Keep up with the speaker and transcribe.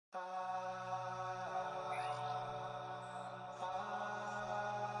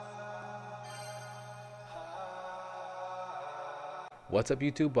What's up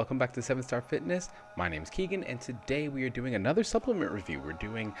YouTube? Welcome back to 7-Star Fitness. My name is Keegan and today we are doing another supplement review. We're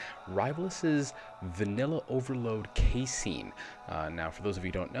doing Rivalus's Vanilla Overload Casein. Now for those of you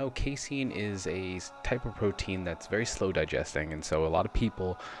who don't know, casein is a type of protein that's very slow digesting, and so a lot of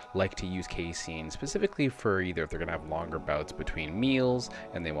people like to use casein specifically for either if they're going to have longer bouts between meals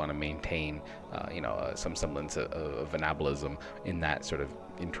and they want to maintain some semblance of anabolism in that sort of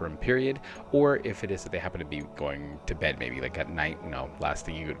interim period, or if it is that they happen to be going to bed maybe like at night, last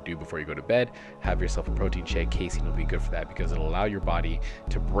thing you do before you go to bed, have yourself a protein shake. Casein will be good for that because it'll allow your body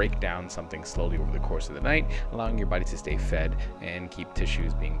to break down something slowly over the course of the night, allowing your body to stay fed and keep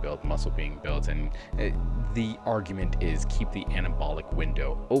tissues being built, muscle being built, and the argument is keep the anabolic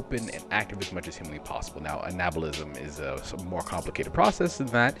window open and active as much as humanly possible. Now anabolism is a more complicated process than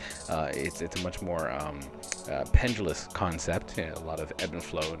that. It's a much more pendulous concept, a lot of ebb and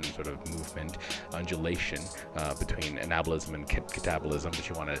flow and sort of movement, undulation between anabolism and catabolism, but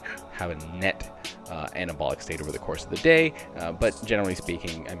you want to have a net anabolic state over the course of the day. But generally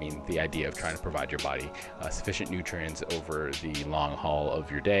speaking, I mean, the idea of trying to provide your body sufficient nutrients over the long haul of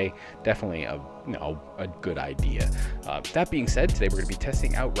your day, definitely a good idea. That being said, today we're going to be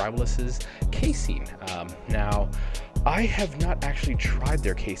testing out Rivalus's casein. Now, I have not actually tried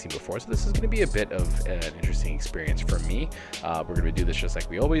their casein before, so this is going to be a bit of an interesting experience for me. We're going to do this just like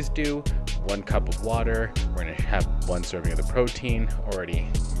we always do. 1 cup of water. We're going to have 1 serving of the protein already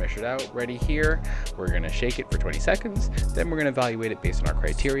measured out, ready here. We're going to shake it for 20 seconds. Then we're going to evaluate it based on our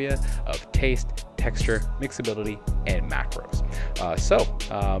criteria of taste, texture, mixability, and macros.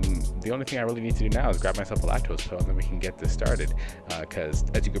 The only thing I really need to do now is grab myself a lactose pill and then we can get this started. Because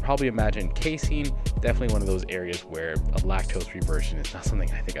as you could probably imagine, casein, definitely one of those areas where a lactose-free version is not something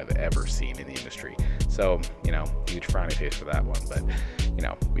I think I've ever seen in the industry. So, huge frowny face for that one, but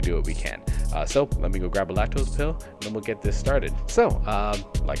we do what we can. So let me go grab a lactose pill and then we'll get this started. So,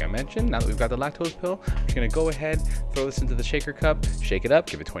 like I mentioned, now that we've got the lactose pill, I'm just gonna go ahead, throw this into the shaker cup, shake it up,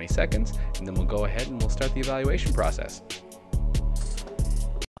 give it 20 seconds, and then we'll go ahead and we'll start the evaluation process.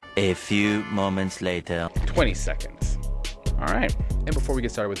 A few moments later. 20 seconds. All right, and before we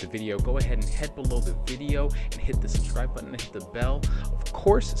get started with the video, go ahead and head below the video and hit the subscribe button and hit the bell, of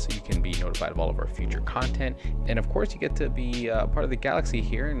course, so you can be notified of all of our future content. And of course, you get to be part of the galaxy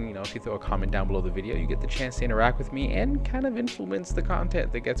here, and if you throw a comment down below the video, you get the chance to interact with me and kind of influence the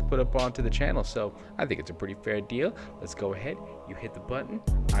content that gets put up onto the channel. So I think it's a pretty fair deal. Let's go ahead, you hit the button,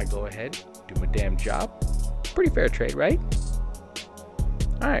 I go ahead, do my damn job. Pretty fair trade, right?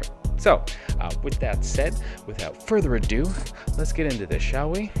 All right. So, with that said, without further ado, let's get into this,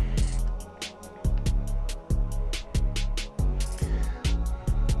 shall we?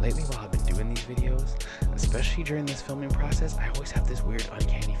 Lately, while I've been doing these videos, especially during this filming process, I always have this weird,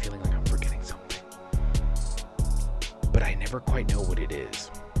 uncanny feeling like I'm forgetting something. But I never quite know what it is.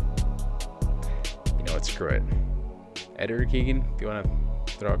 You know what? Screw it. Editor Keegan, if you want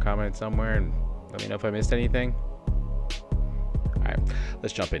to throw a comment somewhere and let me know if I missed anything. All right,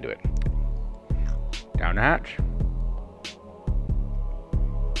 let's jump into it. Down the hatch.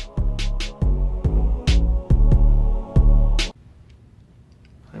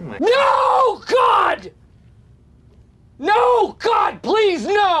 No, God! No, God, please,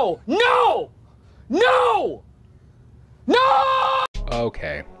 no! No! No! No!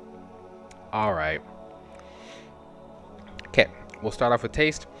 Okay. All right. Okay, we'll start off with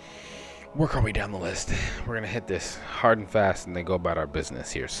taste. Work our way down the list. We're gonna hit this hard and fast and then go about our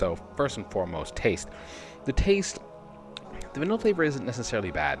business here. So first and foremost, taste. The vanilla flavor isn't necessarily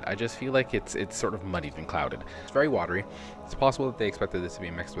bad. I just feel like it's sort of muddied and clouded. It's very watery. It's possible that they expected this to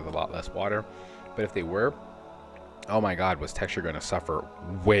be mixed with a lot less water, but if they were, oh my God, was texture gonna suffer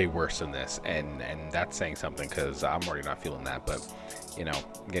way worse than this? And that's saying something because I'm already not feeling that, but I'm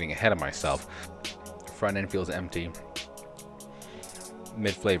getting ahead of myself. Front end feels empty.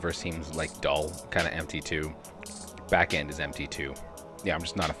 Mid flavor seems like dull, kind of empty too. Back end is empty too. Yeah, I'm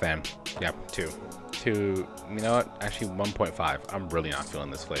just not a fan. Yeah, 2. You know what? Actually 1.5. I'm really not feeling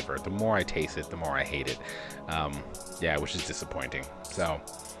this flavor. The more I taste it, the more I hate it. Yeah, which is disappointing. So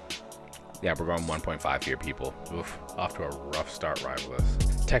yeah, we're going 1.5 here, people. Oof, off to a rough start,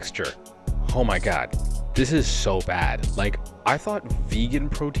 Rivalus. Texture. Oh my God. This is so bad. Like, I thought vegan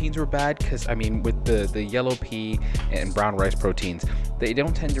proteins were bad because, I mean, with the yellow pea and brown rice proteins, they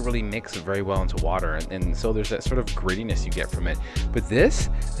don't tend to really mix very well into water. And so there's that sort of grittiness you get from it. But this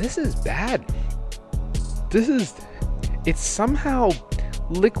is bad. It's somehow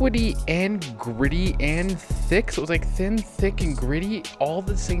liquidy and gritty and thick. So it's like thin, thick, and gritty all at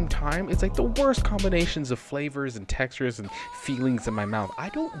the same time. It's like the worst combinations of flavors and textures and feelings in my mouth. I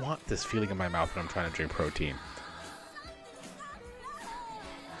don't want this feeling in my mouth when I'm trying to drink protein.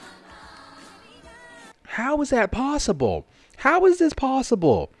 How is that possible? How is this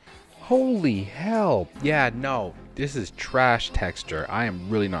possible? Holy hell. Yeah, no, this is trash texture. I am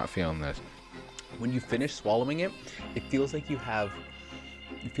really not feeling this. When you finish swallowing it, it feels like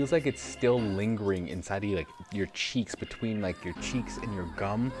it's still lingering inside of you, like your cheeks, between like your cheeks and your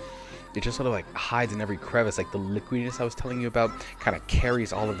gum. It just sort of like hides in every crevice. Like the liquidness I was telling you about kind of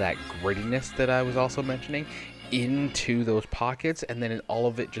carries all of that grittiness that I was also mentioning into those pockets, and then all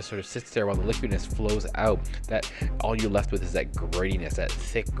of it just sort of sits there while the liquidness flows out. That all you're left with is that grittiness, that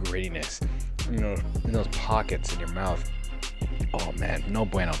thick grittiness, you know, in those pockets in your mouth. Oh man, no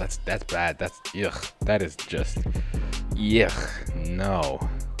bueno. That's bad. That's yuck. That is just yuck. No,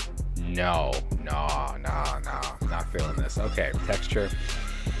 not feeling this. Okay, texture.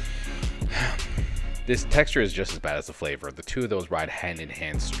 This texture is just as bad as the flavor. The two of those ride hand in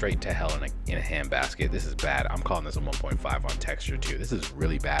hand straight to hell in a handbasket. This is bad. I'm calling this a 1.5 on texture too. This is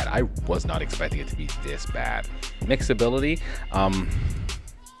really bad. I was not expecting it to be this bad. Mixability. I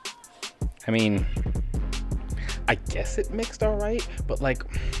mean, I guess it mixed all right, but like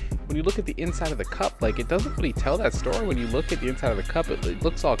when you look at the inside of the cup, like it doesn't really tell that story. When you look at the inside of the cup, it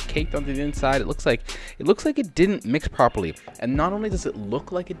looks all caked onto the inside. It looks like it didn't mix properly. And not only does it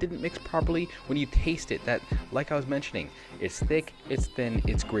look like it didn't mix properly, when you taste it, that, like I was mentioning, it's thick, it's thin,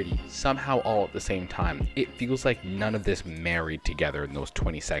 it's gritty, somehow all at the same time. It feels like none of this married together in those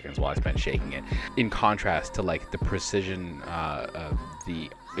 20 seconds while I spent shaking it. In contrast to like the precision, the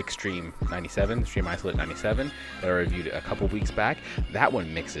Extreme Isolate 97 that I reviewed a couple weeks back, that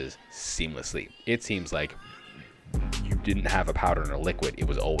one mixes seamlessly. It seems like you didn't have a powder and a liquid, it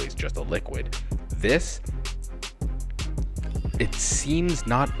was always just a liquid. This, it seems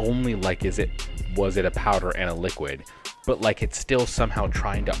not only like was it a powder and a liquid, but like it's still somehow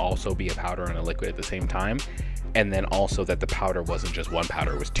trying to also be a powder and a liquid at the same time. And then also that the powder wasn't just one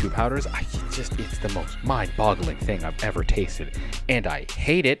powder, it was two powders. It's the most mind-boggling thing I've ever tasted. And I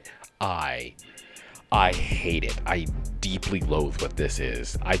hate it. I hate it. I deeply loathe what this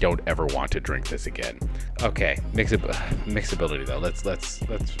is. I don't ever want to drink this again. Okay, mixability though. Let's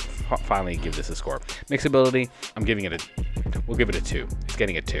finally give this a score. Mixability, we'll give it a 2. It's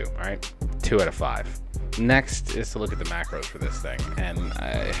getting a 2, all right? 2 out of 5. Next is to look at the macros for this thing, and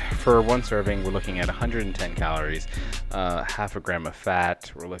for one serving we're looking at 110 calories, half a gram of fat.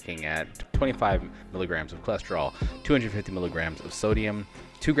 We're looking at 25 milligrams of cholesterol, 250 milligrams of sodium,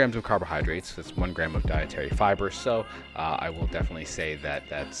 2 grams of carbohydrates. That's 1 gram of dietary fiber. So I will definitely say that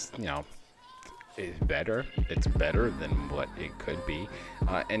that's, you know, is better. It's better than what it could be,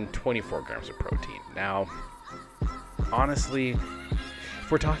 and 24 grams of protein. Now, honestly,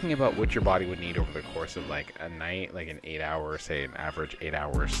 if we're talking about what your body would need over the course of like a night, like an 8-hour, say an average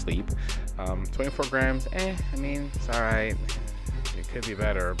 8-hour sleep, 24 grams, I mean, it's all right. It could be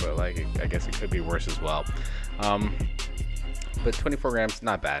better, but like, I guess it could be worse as well. But 24 grams,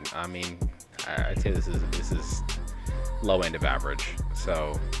 not bad. I mean, I'd say this is low end of average.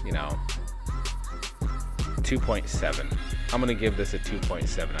 So, you know, 2.7. I'm gonna give this a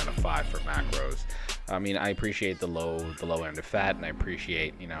 2.7 out of 5 for macros. I mean, I appreciate the low end of fat, and I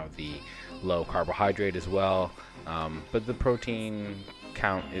appreciate, you know, the low carbohydrate as well. But the protein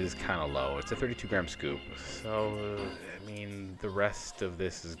count is kind of low. It's a 32 gram scoop. So, I mean, the rest of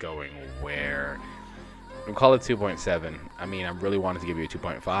this is going where? We'll call it 2.7. I mean, I really wanted to give you a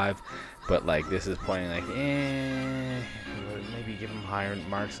 2.5, but like this is pointing like, maybe give them higher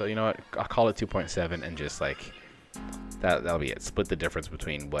marks. So you know what? I'll call it 2.7 and just like that'll be it. Split the difference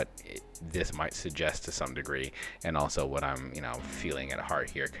between what this might suggest to some degree and also what I'm, you know, feeling at heart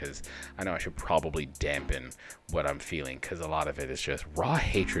here, because I know I should probably dampen what I'm feeling, because a lot of it is just raw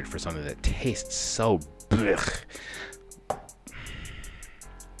hatred for something that tastes so blech.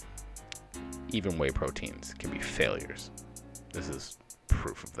 Even whey proteins can be failures. This is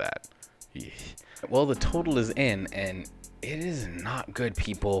proof of that. Well, the total is in, and it is not good,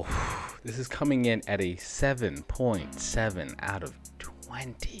 people. This is coming in at a 7.7 out of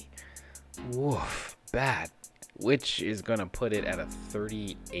 20. Woof, bad. Which is gonna put it at a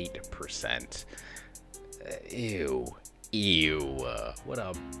 38%. Ew, what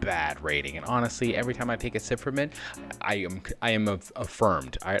a bad rating. And honestly, every time I take a sip from it, I am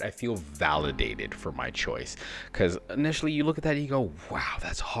affirmed. I feel validated for my choice, because initially you look at that and you go, wow,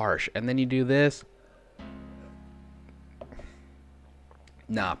 that's harsh, and then you do this.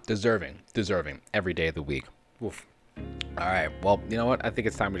 Nah, deserving every day of the week. Oof. All right, well, you know what? I think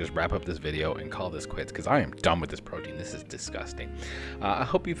it's time to just wrap up this video and call this quits, because I am done with this protein. This is disgusting. I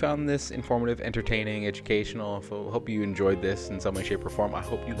hope you found this informative, entertaining, educational. I hope you enjoyed this in some way, shape, or form. I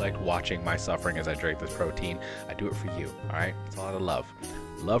hope you liked watching my suffering as I drank this protein. I do it for you, all right? It's a lot of love.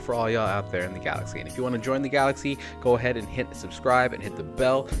 Love for all y'all out there in the galaxy. And if you want to join the galaxy, go ahead and hit subscribe and hit the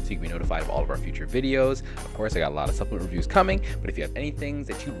bell so you can be notified of all of our future videos. Of course, I got a lot of supplement reviews coming, but if you have any things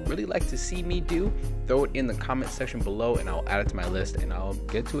that you'd really like to see me do, throw it in the comment section below and I'll add it to my list and I'll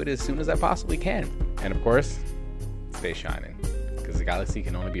get to it as soon as I possibly can. And of course, stay shining, because the galaxy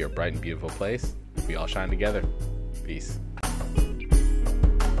can only be a bright and beautiful place if we all shine together. Peace.